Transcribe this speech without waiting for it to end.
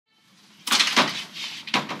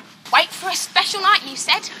social night, you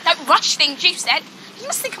said. Don't rush things, you said. You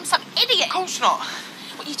must think I'm some idiot. Of course not.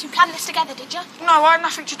 What, you two planned this together, did you? No, I had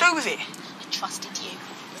nothing to do with it. I trusted you.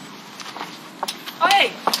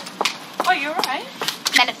 Oi! Oi, you alright?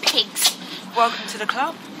 Men are pigs. Welcome to the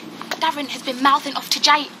club. Darren has been mouthing off to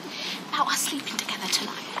Jay about us sleeping together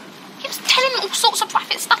tonight. He was telling him all sorts of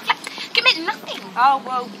private stuff, like, it meant nothing. Oh,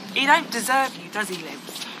 well, he don't deserve you, does he,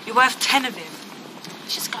 Liv? You're worth 10 of him.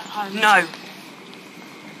 Let's just go home. No.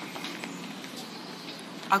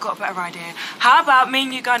 I got a better idea. How about me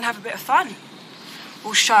and you go and have a bit of fun?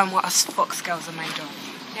 We'll show him what us Fox girls are made of.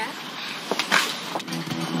 Yeah?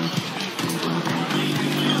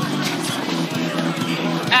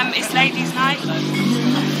 It's ladies' night. Do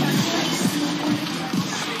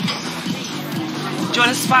you want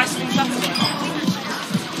to spice things up a bit?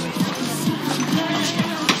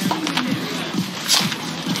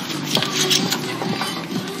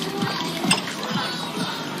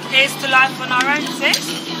 Here's to life on our own, sis.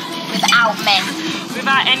 Without men.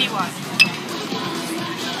 Without anyone.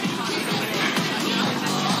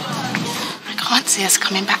 I can't see us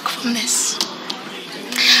coming back from this.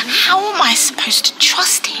 How am I supposed to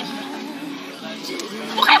trust him?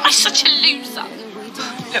 Why am I such a loser?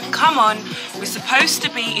 Look, come on. We're supposed to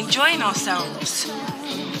be enjoying ourselves.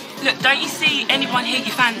 Look, don't you see anyone here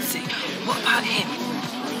you fancy? What about him?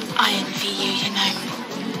 I envy you, you know.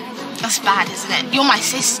 That's bad, isn't it? You're my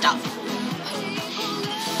sister.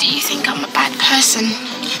 Do you think I'm a bad person?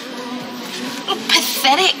 Oh,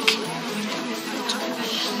 pathetic.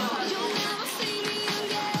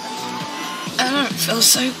 I don't feel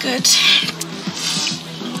so good.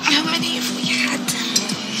 How many have we had?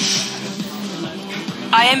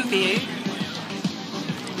 I envy you.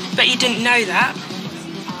 But you didn't know that.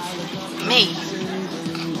 Me?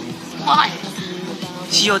 Why?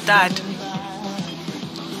 It's your dad.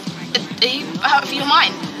 Are you out of your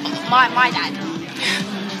mind? My dad?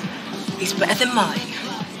 He's better than mine.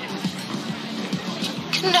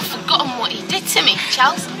 You couldn't have forgotten what he did to me,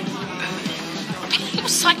 Charles. He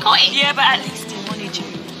was psychotic. Yeah, but at least he wanted you.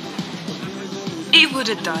 He would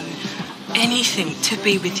have done anything to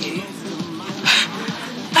be with you.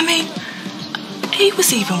 I mean, he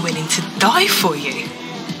was even willing to die for you.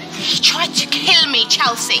 He tried to kill me,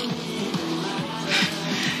 Chelsea.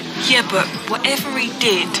 Yeah, but whatever he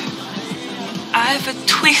did, however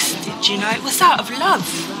twisted, you know, it was out of love.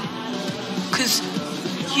 'Cause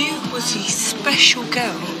you was his special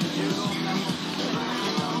girl.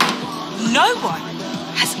 No one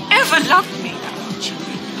has ever loved me that much.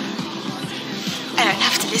 I don't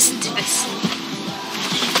have to listen to this.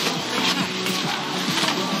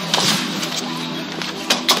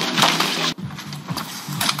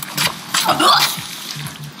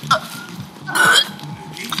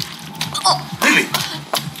 Lily!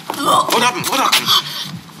 What happened? What happened?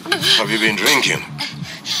 Have you been drinking?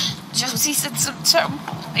 Josie said some terrible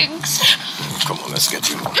things. Come on, let's get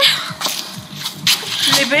you one.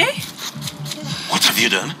 Libby, What have you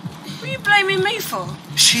done? what are you blaming me for?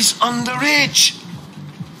 She's underage.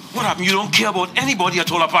 What happened? You don't care about anybody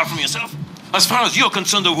at all apart from yourself? As far as you're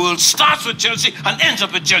concerned, the world starts with Chelsea and ends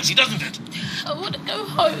up with Chelsea, doesn't it? I want to go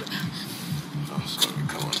home. Oh, sorry.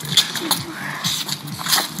 Come on, baby.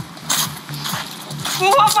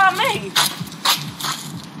 Well, what about me?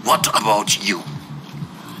 What about you?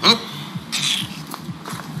 Hmm?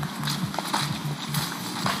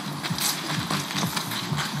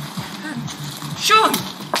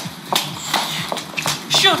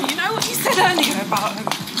 Sean, you know what you said earlier about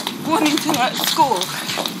wanting to score?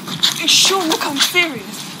 Sean will come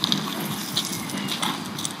serious.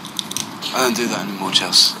 I don't do that anymore,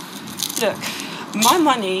 Chelsea. Look, my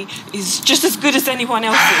money is just as good as anyone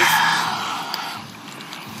else's.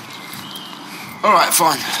 All right,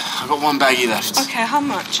 fine. I've got one baggie left. Okay, how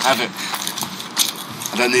much? Have it.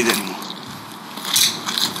 I don't need it anymore.